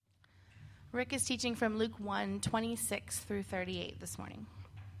Rick is teaching from Luke 1:26 through 38 this morning.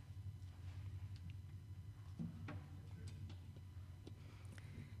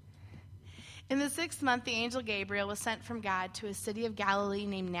 In the 6th month, the angel Gabriel was sent from God to a city of Galilee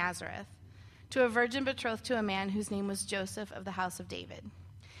named Nazareth, to a virgin betrothed to a man whose name was Joseph of the house of David.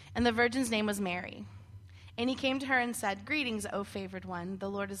 And the virgin's name was Mary. And he came to her and said, "Greetings, O favored one, the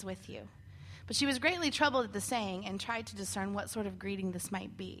Lord is with you." But she was greatly troubled at the saying and tried to discern what sort of greeting this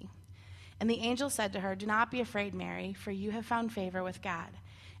might be. And the angel said to her, "Do not be afraid, Mary, for you have found favor with God.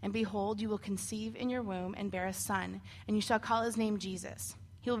 And behold, you will conceive in your womb and bear a son, and you shall call his name Jesus.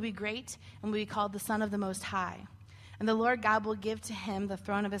 He will be great and will be called the Son of the Most High. And the Lord God will give to him the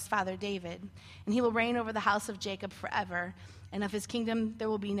throne of his father David, and he will reign over the house of Jacob forever, and of his kingdom there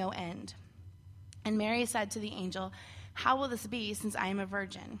will be no end." And Mary said to the angel, "How will this be, since I am a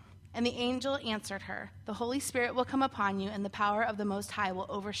virgin?" And the angel answered her, "The Holy Spirit will come upon you, and the power of the Most High will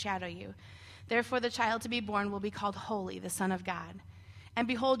overshadow you. Therefore the child to be born will be called Holy, the Son of God. And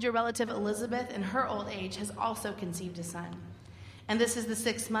behold, your relative Elizabeth in her old age has also conceived a son. And this is the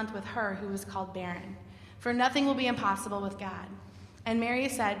 6th month with her who was called barren. For nothing will be impossible with God." And Mary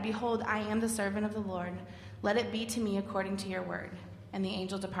said, "Behold, I am the servant of the Lord. Let it be to me according to your word." And the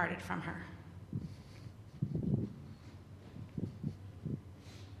angel departed from her.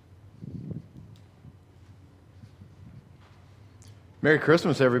 Merry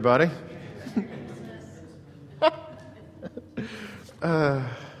Christmas, everybody.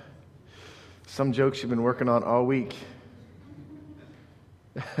 Some jokes you've been working on all week.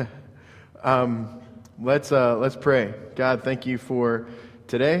 Let's pray. God, thank you for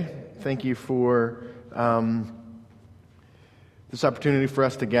today. Thank you for this opportunity for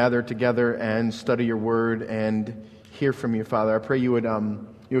us to gather together and study your word and hear from you, Father. I pray you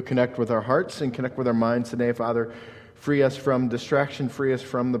would connect with our hearts and connect with our minds today, Father. Free us from distraction, free us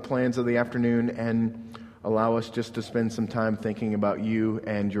from the plans of the afternoon, and allow us just to spend some time thinking about you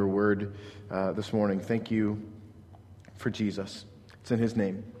and your word this morning. Thank you for Jesus. It's in his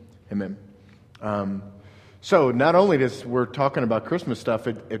name. Amen. So not only does we're talking about Christmas stuff,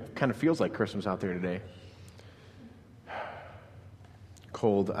 it kind of feels like Christmas out there today.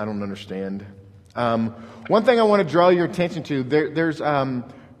 Cold, I don't understand. One thing I want to draw your attention to, there's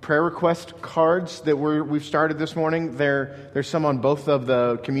prayer request cards that we've started this morning. There's some on both of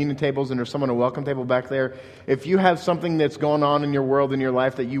the communion tables, and there's some on a welcome table back there. If you have something that's going on in your world, in your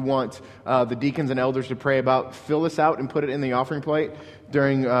life, that you want the deacons and elders to pray about, fill this out and put it in the offering plate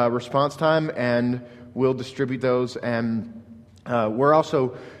during response time, and we'll distribute those. And we're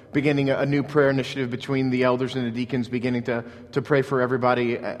also beginning a new prayer initiative between the elders and the deacons, beginning to pray for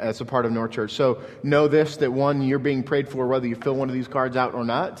everybody as a part of North Church. So know this, that one, you're being prayed for whether you fill one of these cards out or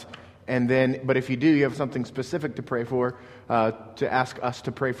not. And then, but if you do, you have something specific to pray for, to ask us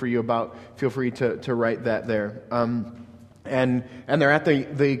to pray for you about, feel free to write that there. And they're at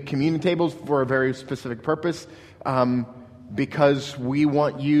the communion tables for a very specific purpose. Because we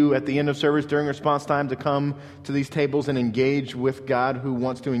want you at the end of service during response time to come to these tables and engage with God, who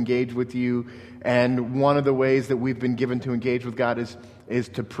wants to engage with you. And one of the ways that we've been given to engage with God is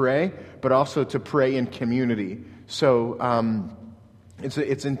to pray, but also to pray in community. So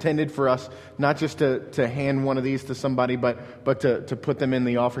it's intended for us not just to hand one of these to somebody, but to put them in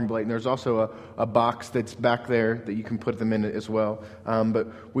the offering plate. And there's also a box that's back there that you can put them in as well.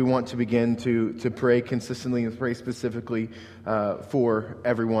 But we want to begin to pray consistently and pray specifically for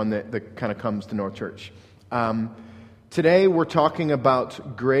everyone that kind of comes to North Church. Today we're talking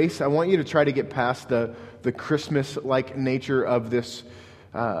about grace. I want you to try to get past the Christmas-like nature of this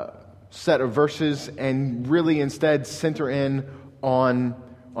set of verses and really instead center in on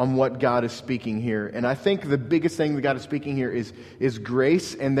what God is speaking here. And I think the biggest thing that God is speaking here is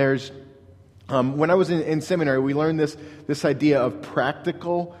grace. And there's when I was in seminary, we learned this idea of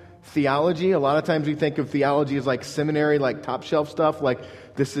practical theology. A lot of times we think of theology as like seminary, like top shelf stuff, like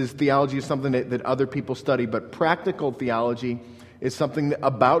this is theology is something that other people study. But practical theology is something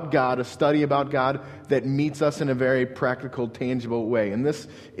about God, a study about God that meets us in a very practical, tangible way. And this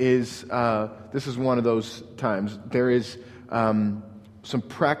is one of those times. There is some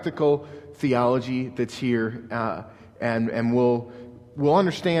practical theology that's here, and we'll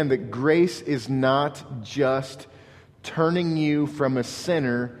understand that grace is not just turning you from a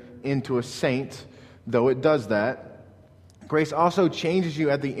sinner into a saint, though it does that. Grace also changes you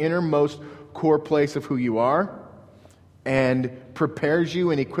at the innermost core place of who you are and prepares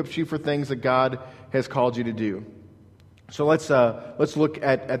you and equips you for things that God has called you to do. So let's look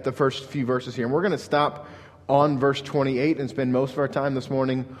at the first few verses here, and we're going to stop on verse 28 and spend most of our time this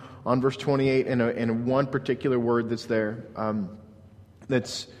morning on verse 28 and one particular word that's there.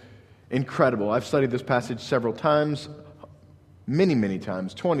 incredible. I've studied this passage several times, many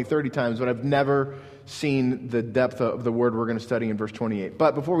times, 20, 30 times, but I've never seen the depth of the word we're going to study in verse 28.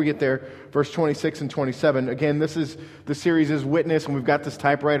 But before we get there, verse 26 and 27, again, the series is Witness, and we've got this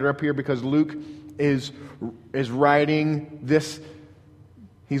typewriter up here because Luke is writing this.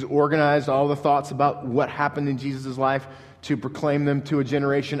 He's organized all the thoughts about what happened in Jesus' life to proclaim them to a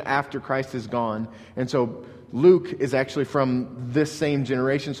generation after Christ is gone. And so Luke is actually from this same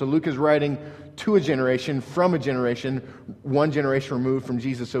generation. So Luke is writing to a generation, from a generation, one generation removed from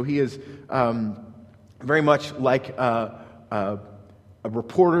Jesus. So he is very much like a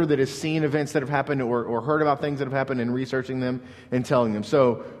reporter that has seen events that have happened or heard about things that have happened and researching them and telling them.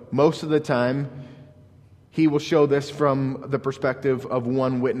 So most of the time, he will show this from the perspective of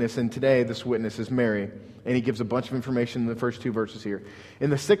one witness, and today this witness is Mary. And he gives a bunch of information in the first 2 verses here. In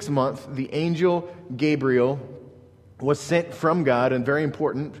the 6th month, the angel Gabriel was sent from God, and very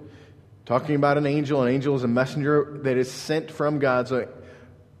important, talking about an angel is a messenger that is sent from God. So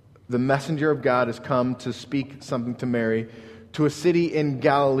the messenger of God has come to speak something to Mary, to a city in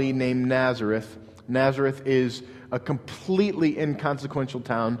Galilee named Nazareth. Nazareth is a completely inconsequential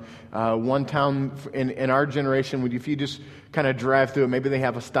town. One town in our generation, if you just kind of drive through it, maybe they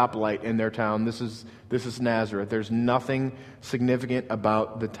have a stoplight in their town. This is Nazareth. There's nothing significant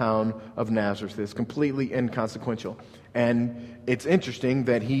about the town of Nazareth. It's completely inconsequential. And it's interesting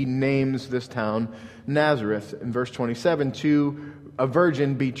that he names this town Nazareth in verse 27 to a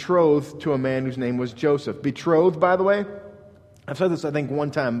virgin betrothed to a man whose name was Joseph. Betrothed, by the way, I've said this, I think,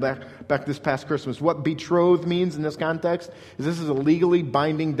 one time back this past Christmas. What betrothed means in this context is this is a legally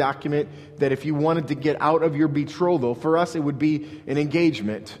binding document that if you wanted to get out of your betrothal, for us it would be an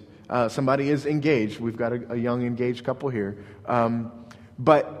engagement. Somebody is engaged. We've got a young engaged couple here.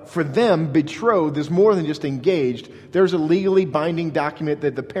 But for them, betrothed is more than just engaged. There's a legally binding document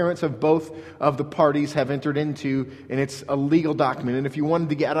that the parents of both of the parties have entered into, and it's a legal document. And if you wanted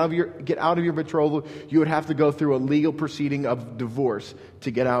to get out of your betrothal, you would have to go through a legal proceeding of divorce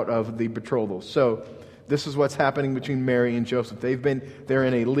to get out of the betrothal. So this is what's happening between Mary and Joseph. They're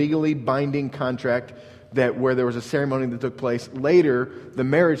in a legally binding contract where there was a ceremony that took place. Later, the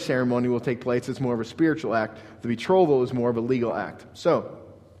marriage ceremony will take place. It's more of a spiritual act. The betrothal is more of a legal act. So,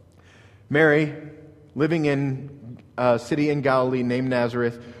 Mary, living in a city in Galilee named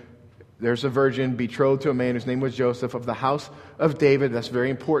Nazareth, there's a virgin betrothed to a man whose name was Joseph of the house of David. That's very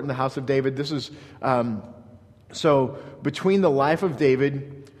important, the house of David. This is, so between the life of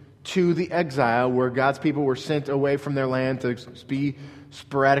David to the exile, where God's people were sent away from their land to be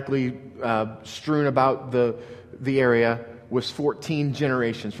sporadically strewn about the area, was 14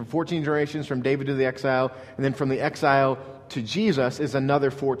 generations. From 14 generations from David to the exile, and then from the exile to Jesus is another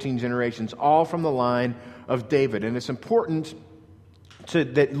 14 generations, all from the line of David. And it's important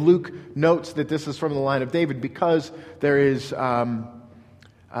that Luke notes that this is from the line of David because there is the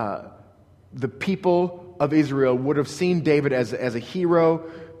people of Israel would have seen David as a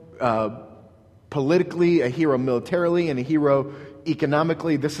hero politically, a hero militarily, and a hero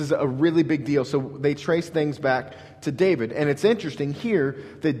economically. This is a really big deal. So they trace things back to David. And it's interesting here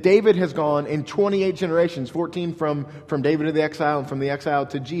that David has gone in 28 generations, 14 from David to the exile and from the exile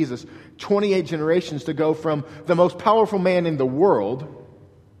to Jesus, 28 generations to go from the most powerful man in the world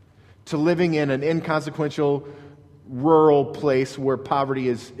to living in an inconsequential rural place where poverty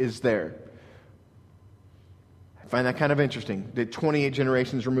is there. I find that kind of interesting, that 28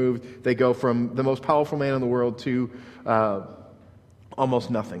 generations removed, they go from the most powerful man in the world to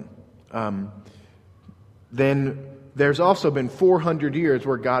almost nothing. Then there's also been 400 years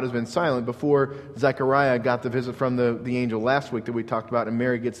where God has been silent before Zechariah got the visit from the angel last week that we talked about, and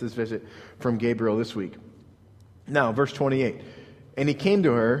Mary gets this visit from Gabriel this week. Now, verse 28. And he came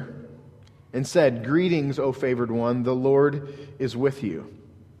to her and said, "Greetings, O favored one, the Lord is with you."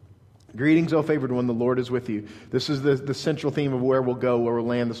 Greetings, O favored one, the Lord is with you. This is the central theme of where we'll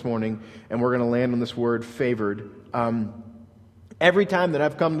land this morning, and we're going to land on this word, favored. Every time that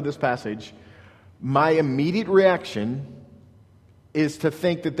I've come to this passage, my immediate reaction is to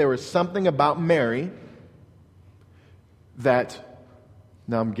think that there was something about Mary that,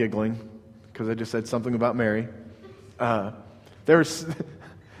 now I'm giggling because I just said something about Mary. There's,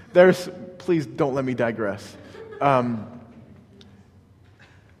 please don't let me digress.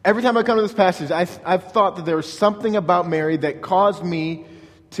 Every time I come to this passage, I've thought that there was something about Mary that caused the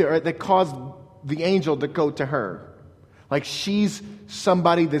angel to go to her. Like she's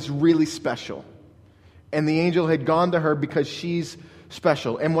somebody that's really special. And the angel had gone to her because she's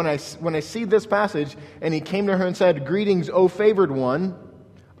special. And when I see this passage, and he came to her and said, "Greetings, O favored one,"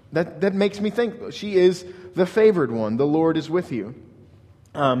 that makes me think she is the favored one. The Lord is with you.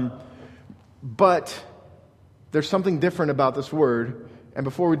 But there's something different about this word. And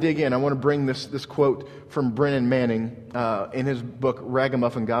before we dig in, I want to bring this quote from Brennan Manning in his book,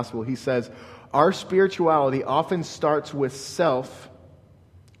 Ragamuffin Gospel. He says, "Our spirituality often starts with self,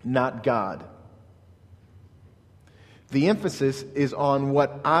 not God. The emphasis is on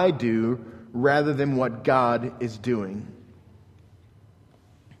what I do rather than what God is doing."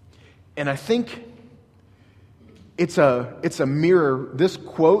 And I think it's a mirror. This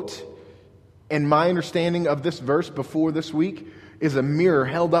quote and my understanding of this verse before this week is a mirror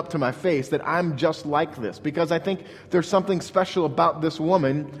held up to my face that I'm just like this, because I think there's something special about this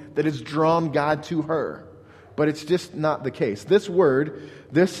woman that has drawn God to her. But it's just not the case. This word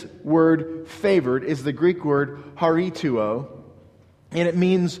favored, is the Greek word harituo, and it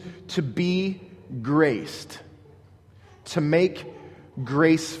means to be graced, to make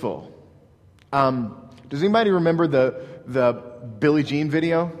graceful. Does anybody remember the Billie Jean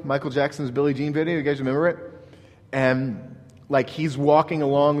video, Michael Jackson's Billie Jean video? You guys remember it? And like he's walking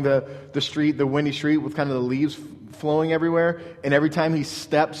along the street, the windy street, with kind of the leaves flowing everywhere, and every time he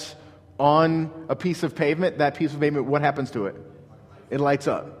steps on a piece of pavement, that piece of pavement, what happens to it? It lights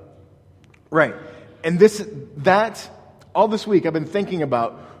up. Right. And all this week I've been thinking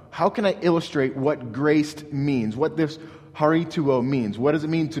about how can I illustrate what graced means, what this harituo means. What does it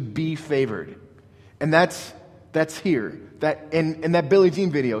mean to be favored? And that's here. That in that Billie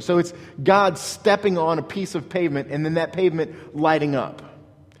Jean video. So it's God stepping on a piece of pavement and then that pavement lighting up.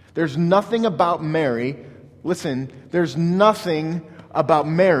 There's nothing about Mary, listen, there's nothing about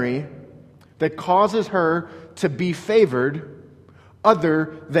Mary that causes her to be favored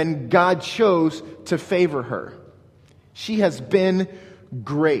other than God chose to favor her. She has been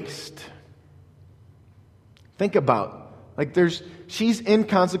graced. Think about, she's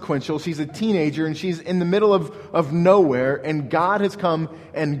inconsequential, she's a teenager, and she's in the middle of nowhere, and God has come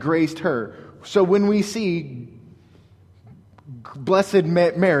and graced her. So when we see Blessed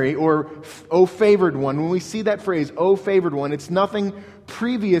Mary, or O favored one, when we see that phrase, O favored one, it's nothing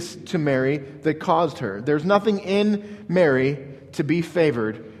previous to Mary that caused her. There's nothing in Mary to be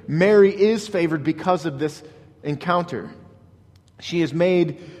favored. Mary is favored because of this encounter. She is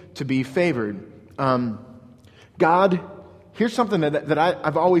made to be favored. God, here's something that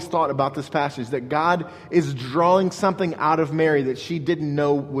I've always thought about this passage, that God is drawing something out of Mary that she didn't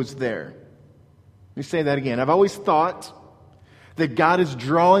know was there. Let me say that again. I've always thought that God is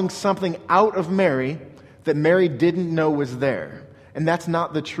drawing something out of Mary that Mary didn't know was there. And that's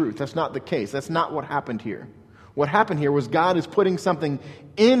not the truth. That's not the case. That's not what happened here. What happened here was God is putting something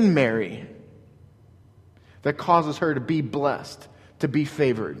in Mary that causes her to be blessed, to be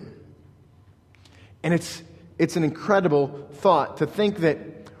favored. And it's an incredible thought to think that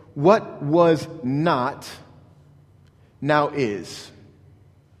what was not now is.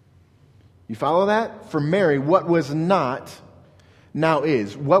 You follow that? For Mary, what was not now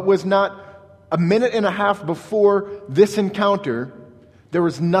is. What was not a minute and a half before this encounter, there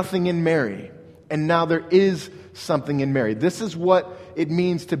was nothing in Mary. And now there is something in Mary. This is what it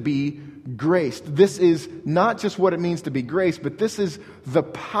means to be graced. This is not just what it means to be graced, but this is the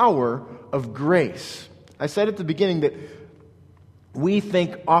power of grace. I said at the beginning that we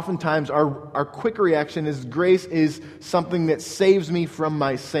think oftentimes our quick reaction is grace is something that saves me from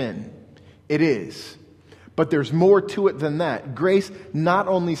my sin. It is. But there's more to it than that. Grace not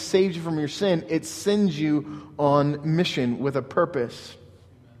only saves you from your sin, it sends you on mission with a purpose.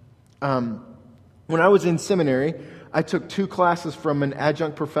 When I was in seminary, I took 2 classes from an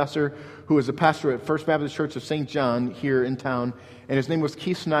adjunct professor who was a pastor at First Baptist Church of St. John here in town, and his name was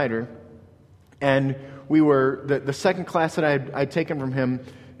Keith Snyder. And we were, the second class that I'd taken from him,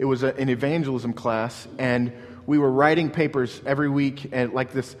 it was an evangelism class, and we were writing papers every week, and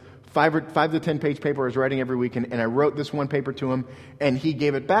like this 5 to 10 page paper I was writing every week, and I wrote this one paper to him, and he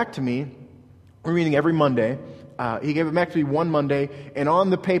gave it back to me. We're meeting every Monday. He gave it back to me one Monday, and on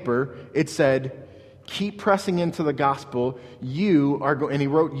the paper it said, "Keep pressing into the gospel. You are and he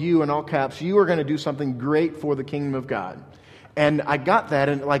wrote "you" in all caps. You are going to do something great for the kingdom of God." And I got that,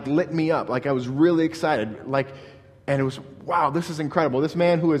 and it lit me up. I was really excited. And it was, wow, this is incredible. This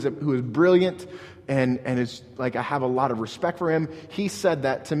man who is brilliant and is I have a lot of respect for him. He said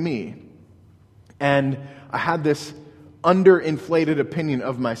that to me, and I had this underinflated opinion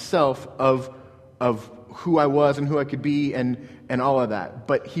of myself, of who I was and who I could be, and all of that.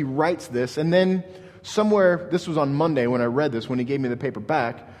 But he writes this, and then somewhere, this was on Monday when I read this, when he gave me the paper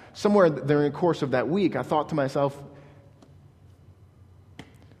back, somewhere during the course of that week, I thought to myself,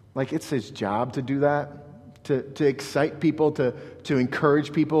 it's his job to do that, to excite people, to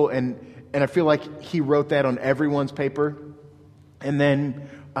encourage people, and I feel like he wrote that on everyone's paper. And then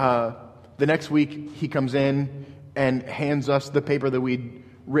the The next week, he comes in and hands us the paper that we'd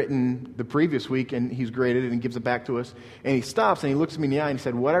written the previous week, and he's graded it and gives it back to us. And he stops and he looks at me in the eye and he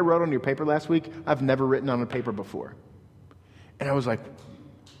said, "What I wrote on your paper last week, I've never written on a paper before." And I was like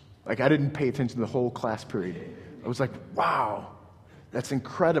I didn't pay attention to the whole class period. I was like, wow, that's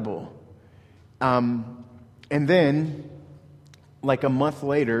incredible. And then, like a month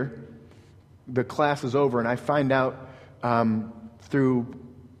later, the class is over, and I find out through,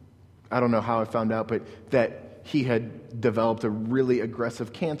 I don't know how I found out, but that he had developed a really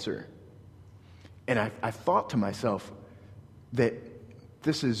aggressive cancer. And I thought to myself that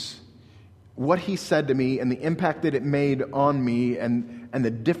this is what he said to me and the impact that it made on me and the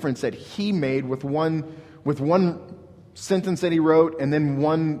difference that he made with one sentence that he wrote and then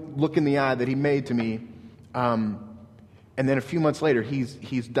one look in the eye that he made to me. And then a few months later,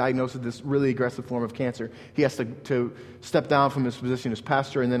 he's diagnosed with this really aggressive form of cancer. He has to step down from his position as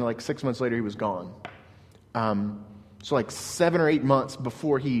pastor, and then like 6 months later, he was gone. So like 7 or 8 months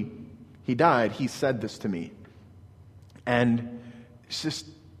before he died, he said this to me. And it's just,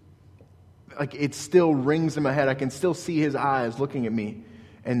 like, it still rings in my head. I can still see his eyes looking at me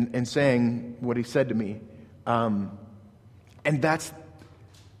and saying what he said to me. And that's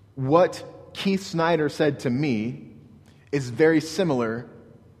what Keith Snyder said to me is very similar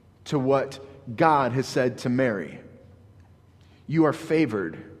to what God has said to Mary. You are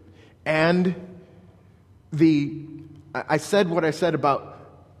favored. And I said what I said about,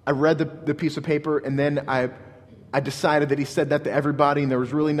 I read the piece of paper, and then I decided that he said that to everybody, and there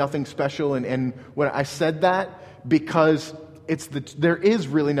was really nothing special. And when I said that, because there is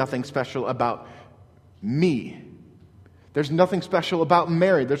really nothing special about me. There's nothing special about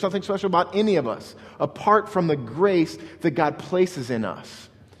Mary. There's nothing special about any of us, apart from the grace that God places in us.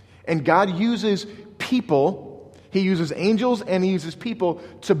 And God uses people, He uses angels and He uses people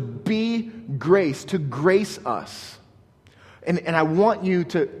to be grace, to grace us. And I want you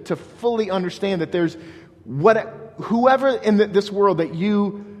to fully understand that there's whoever in this world that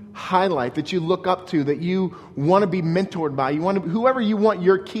you highlight, that you look up to, that you want to be mentored by, whoever you want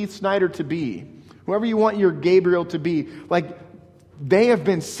your Keith Snyder to be, whoever you want your Gabriel to be, like, they have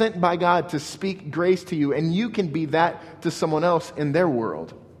been sent by God to speak grace to you, and you can be that to someone else in their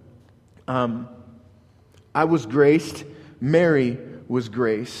world. I was graced. Mary was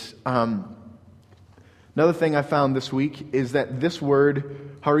grace. Another thing I found this week is that this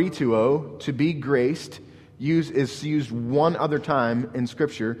word, harituo, to be graced, is used one other time in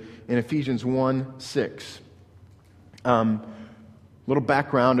Scripture in Ephesians 1:6. Little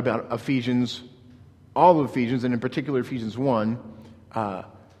background about Ephesians, all of Ephesians, and in particular Ephesians 1.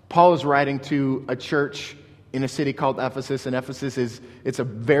 Paul is writing to a church in a city called Ephesus, and Ephesus it's a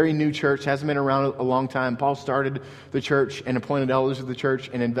very new church, hasn't been around a long time. Paul started the church and appointed elders of the church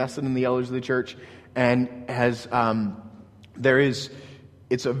and invested in the elders of the church, and it's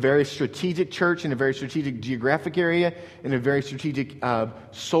a very strategic church in a very strategic geographic area, in a very strategic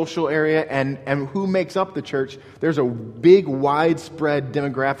social area, and who makes up the church? There's a big, widespread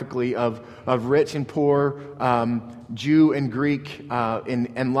demographically of rich and poor, Jew and Greek,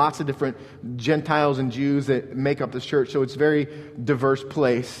 and lots of different Gentiles and Jews that make up this church. So it's a very diverse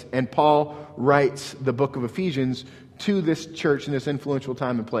place. And Paul writes the book of Ephesians to this church in this influential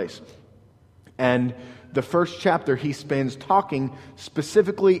time and place. And the first chapter he spends talking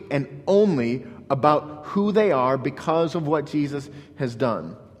specifically and only about who they are because of what Jesus has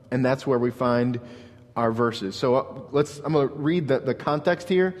done. And that's where we find our verses. So I'm going to read the context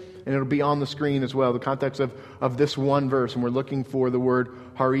here, and it'll be on the screen as well, the context of this one verse. And we're looking for the word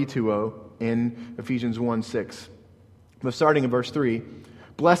harituo in Ephesians 1:6. But starting in verse 3,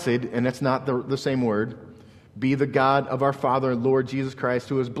 blessed, and that's not the same word, be the God of our Father and Lord Jesus Christ,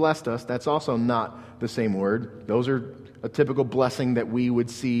 who has blessed us. That's also not the same word. Those are a typical blessing that we would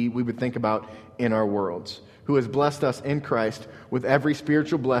think about in our worlds. Who has blessed us in Christ with every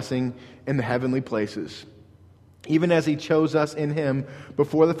spiritual blessing in the heavenly places, even as He chose us in Him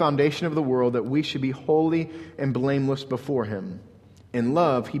before the foundation of the world, that we should be holy and blameless before Him. In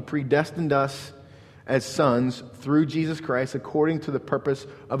love, He predestined us as sons through Jesus Christ according to the purpose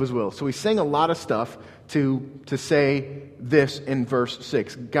of His will. So we sing a lot of stuff to say this in verse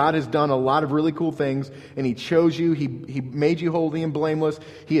 6. God has done a lot of really cool things, and He chose you. He made you holy and blameless.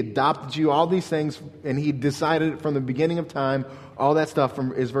 He adopted you, all these things, and He decided from the beginning of time. All that stuff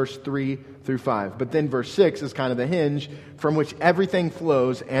is verse 3 through 5. But then verse 6 is kind of the hinge from which everything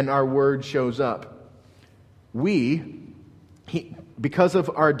flows and our word shows up. Because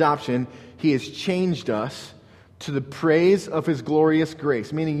of our adoption, He has changed us to the praise of His glorious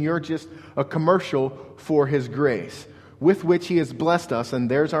grace, meaning you're just a commercial for His grace. with which he has blessed us, and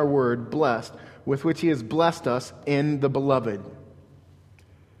there's our word, blessed, with which he has blessed us in the beloved.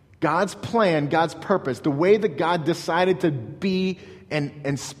 God's plan, God's purpose, the way that God decided to be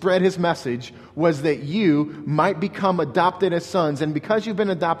and spread his message was that you might become adopted as sons, and because you've been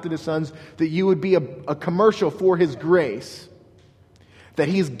adopted as sons, that you would be a commercial for his grace that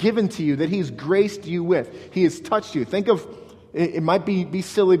he's given to you, that he's graced you with. He has touched you. Think of, it might be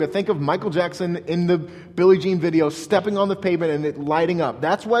silly, but think of Michael Jackson in the Billie Jean video stepping on the pavement and it lighting up.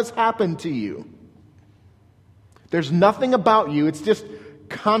 That's what's happened to you. There's nothing about you. It's just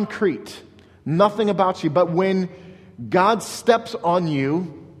concrete. Nothing about you. But when God steps on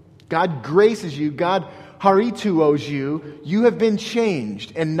you, God graces you, God harituos you, you have been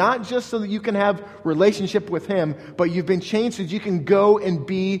changed. And not just so that you can have relationship with him, but you've been changed so that you can go and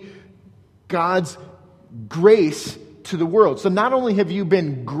be God's grace to the world. So not only have you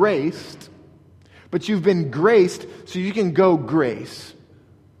been graced, but you've been graced so you can go grace.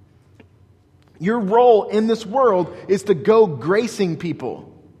 Your role in this world is to go gracing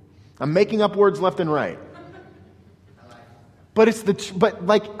people. I'm making up words left and right. But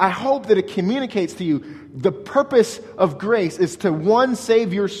I hope that it communicates to you the purpose of grace is to, one,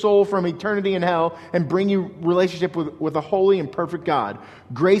 save your soul from eternity in hell and bring you relationship with a holy and perfect God.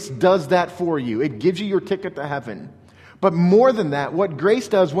 Grace does that for you. It gives you your ticket to heaven. But more than that, what grace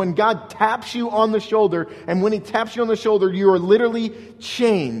does, when God taps you on the shoulder, and when he taps you on the shoulder, you are literally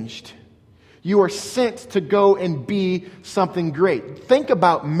changed. You are sent to go and be something great. Think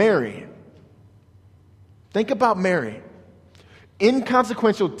about Mary. Think about Mary.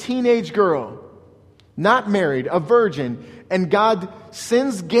 Inconsequential teenage girl, not married, a virgin, and God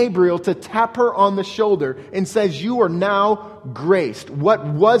sends Gabriel to tap her on the shoulder and says, you are now graced. What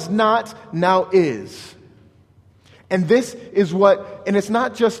was not, now is. And this is what, and it's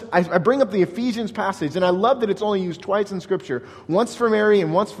not just, I bring up the Ephesians passage, and I love that it's only used twice in Scripture, once for Mary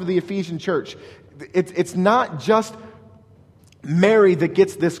and once for the Ephesian church. It's not just Mary that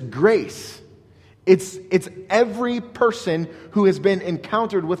gets this grace. It's every person who has been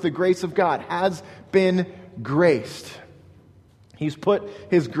encountered with the grace of God has been graced. He's put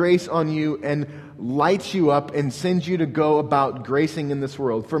his grace on you and lights you up and sends you to go about gracing in this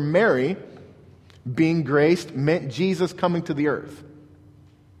world. For Mary, being graced meant Jesus coming to the earth.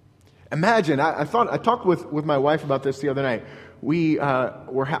 Imagine, I talked with my wife about this the other night. We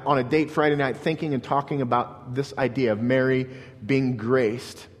were on a date Friday night thinking and talking about this idea of Mary being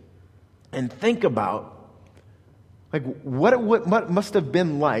graced. And think about what must have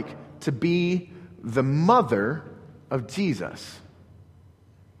been like to be the mother of Jesus.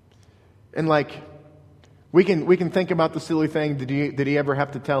 And we can think about the silly thing. Did he ever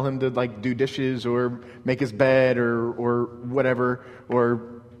have to tell him to do dishes or make his bed or whatever,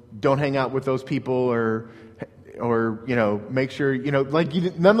 or don't hang out with those people or make sure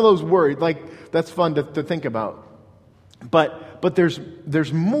none of those words. That's fun to think about. But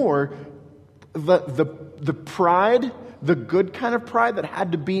there's more. The pride, the good kind of pride that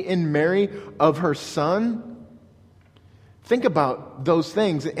had to be in Mary of her son. Think about those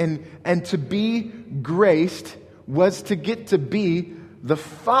things. And to be graced was to get to be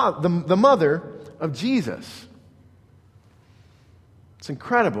the mother of Jesus. It's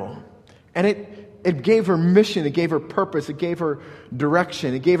incredible. And it gave her mission, it gave her purpose, it gave her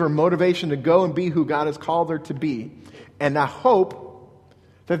direction, it gave her motivation to go and be who God has called her to be. And I hope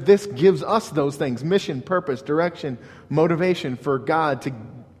that this gives us those things, mission, purpose, direction, motivation for God to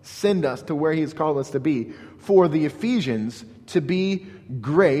send us to where he has called us to be. For the Ephesians to be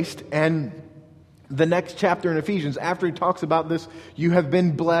graced. And the next chapter in Ephesians, after he talks about this, you have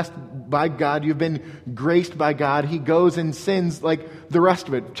been blessed by God, you've been graced by God, he goes and sends the rest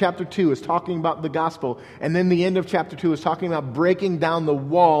of it. Chapter 2 is talking about the gospel. And then the end of chapter 2 is talking about breaking down the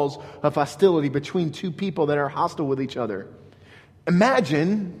walls of hostility between two people that are hostile with each other.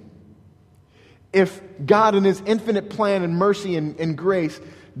 Imagine if God in his infinite plan and mercy and grace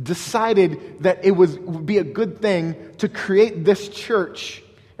decided that it would be a good thing to create this church.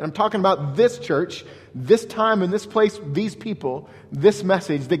 And I'm talking about this church, this time and this place, these people, this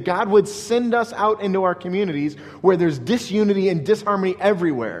message, that God would send us out into our communities where there's disunity and disharmony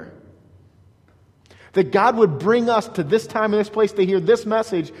everywhere. That God would bring us to this time and this place to hear this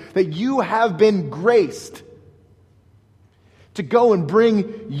message, that you have been graced to go and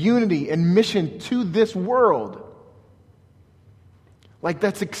bring unity and mission to this world.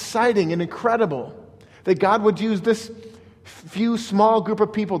 That's exciting and incredible. That God would use this few small group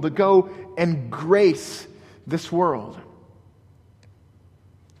of people to go and grace this world.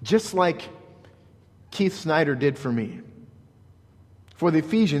 Just like Keith Snyder did for me. For the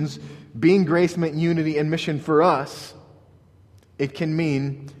Ephesians, being grace meant unity and mission for us. it can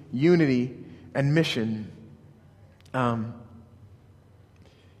mean unity and mission.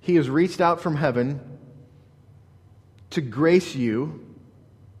 He has reached out from heaven to grace you.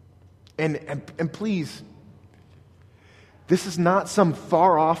 And please, this is not some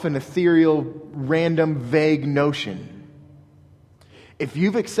far-off and ethereal, random, vague notion. If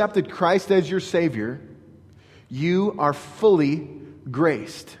you've accepted Christ as your Savior, you are fully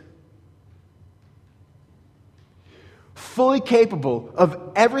graced. Fully capable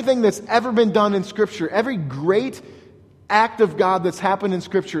of everything that's ever been done in Scripture. Every great act of God that's happened in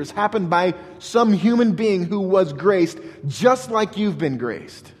Scripture has happened by some human being who was graced just like you've been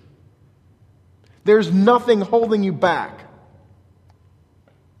graced. There's nothing holding you back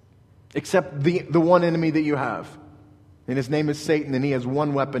except the one enemy that you have. And his name is Satan, and he has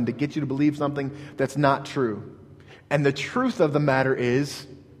one weapon to get you to believe something that's not true. And the truth of the matter is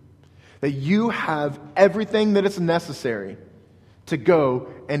that you have everything that is necessary to go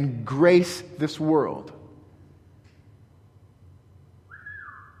and grace this world.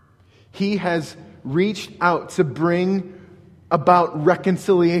 He has reached out to bring about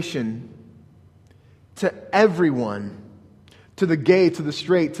reconciliation to everyone, to the gay, to the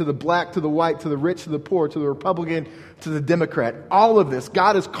straight, to the black, to the white, to the rich, to the poor, to the Republican, to the Democrat. All of this,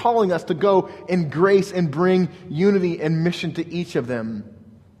 God is calling us to go in grace and bring unity and mission to each of them.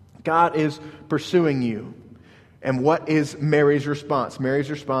 God is pursuing you. And what is Mary's response? Mary's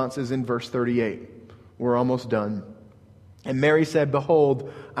response is in verse 38. We're almost done. And Mary said,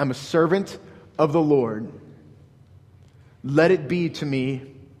 "Behold, I'm a servant of the Lord. Let it be to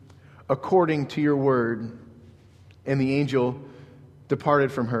me according to your word." And the angel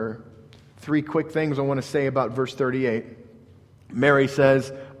departed from her. 3 quick things I want to say about verse 38. Mary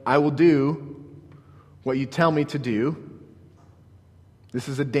says, "I will do what you tell me to do." This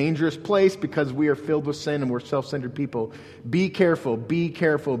is a dangerous place because we are filled with sin and we're self-centered people. Be careful, be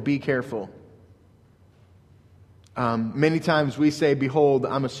careful, be careful. Many times we say, "Behold,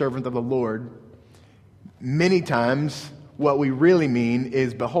 I'm a servant of the Lord." Many times what we really mean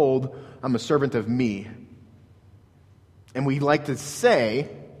is, "Behold, I'm a servant of me." And we like to say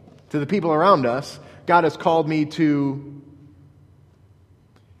to the people around us, "God has called me to..."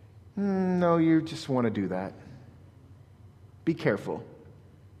 No, you just want to do that. Be careful.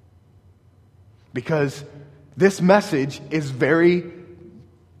 Because this message is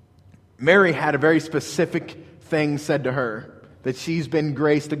Mary had a very specific thing said to her, that she's been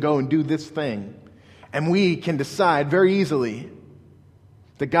graced to go and do this thing. And we can decide very easily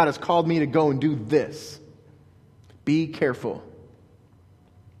that God has called me to go and do this. Be careful.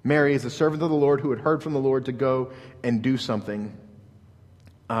 Mary is a servant of the Lord who had heard from the Lord to go and do something.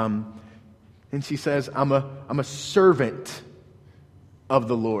 And she says, I'm a servant of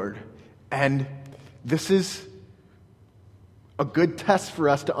the Lord. And this is a good test for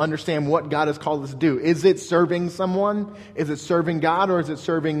us to understand what God has called us to do. Is it serving someone? Is it serving God, or is it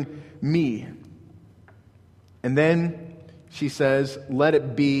serving me? And then she says, "Let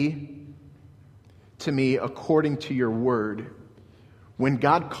it be to me according to your word." When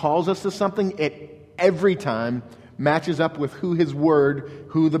God calls us to something, it every time matches up with who his word,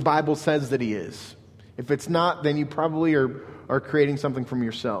 who the Bible says that he is. If it's not, then you probably are creating something from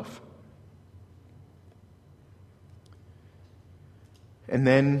yourself. And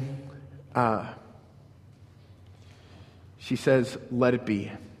then she says, "Let it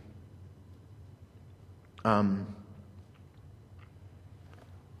be." I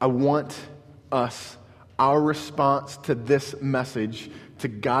want our response to this message, to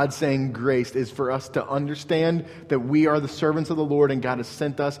God saying grace, is for us to understand that we are the servants of the Lord and God has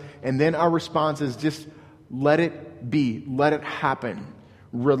sent us. And then our response is just let it be. Let it happen.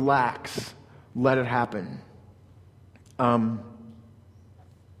 Relax. Let it happen.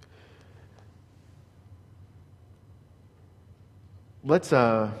 Let's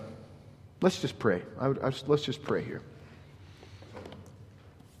just pray. Let's just pray here.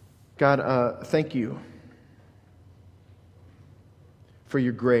 God, thank you for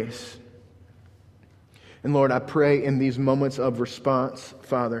your grace. And Lord, I pray in these moments of response,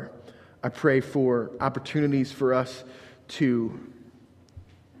 Father, I pray for opportunities for us to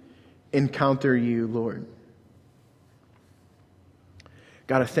encounter you, Lord.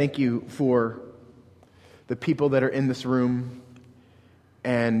 God, I thank you for the people that are in this room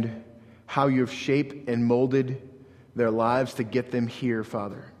and how you have shaped and molded their lives to get them here,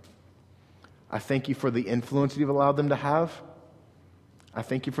 Father. I thank you for the influence you've allowed them to have. I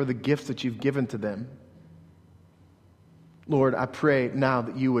thank you for the gifts that you've given to them. Lord, I pray now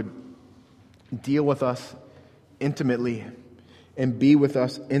that you would deal with us intimately and be with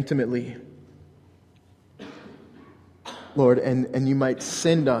us intimately. Lord, and you might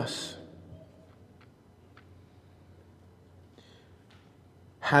send us,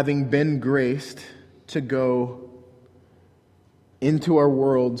 having been graced to go into our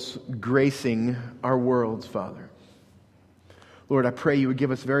worlds, gracing our worlds, Father. Lord, I pray you would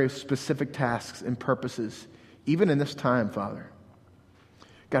give us very specific tasks and purposes, even in this time, Father.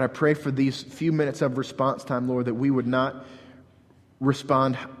 God, I pray for these few minutes of response time, Lord, that we would not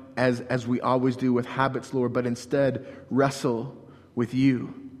respond as we always do with habits, Lord, but instead wrestle with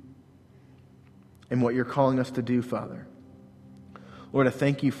you and what you're calling us to do, Father. Lord, I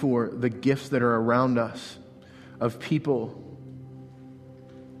thank you for the gifts that are around us of people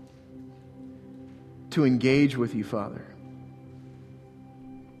to engage with you, Father.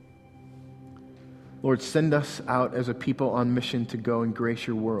 Lord, send us out as a people on mission to go and grace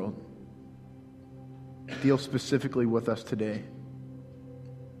your world. Deal specifically with us today.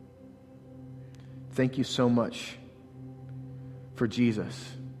 Thank you so much for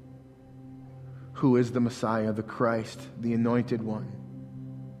Jesus, who is the Messiah, the Christ, the Anointed One.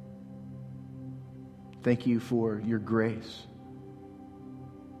 Thank you for your grace.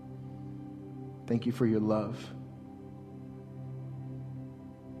 Thank you for your love.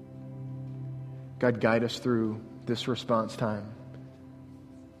 God, guide us through this response time.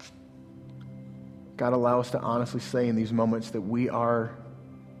 God, allow us to honestly say in these moments that we are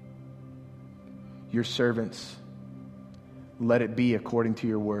your servants. Let it be according to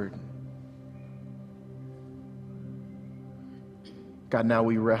your word. God, now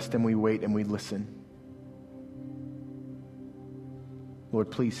we rest and we wait and we listen.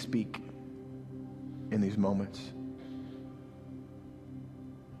 Lord, please speak in these moments.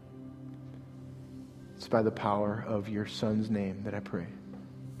 It's by the power of your Son's name that I pray.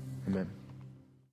 Amen.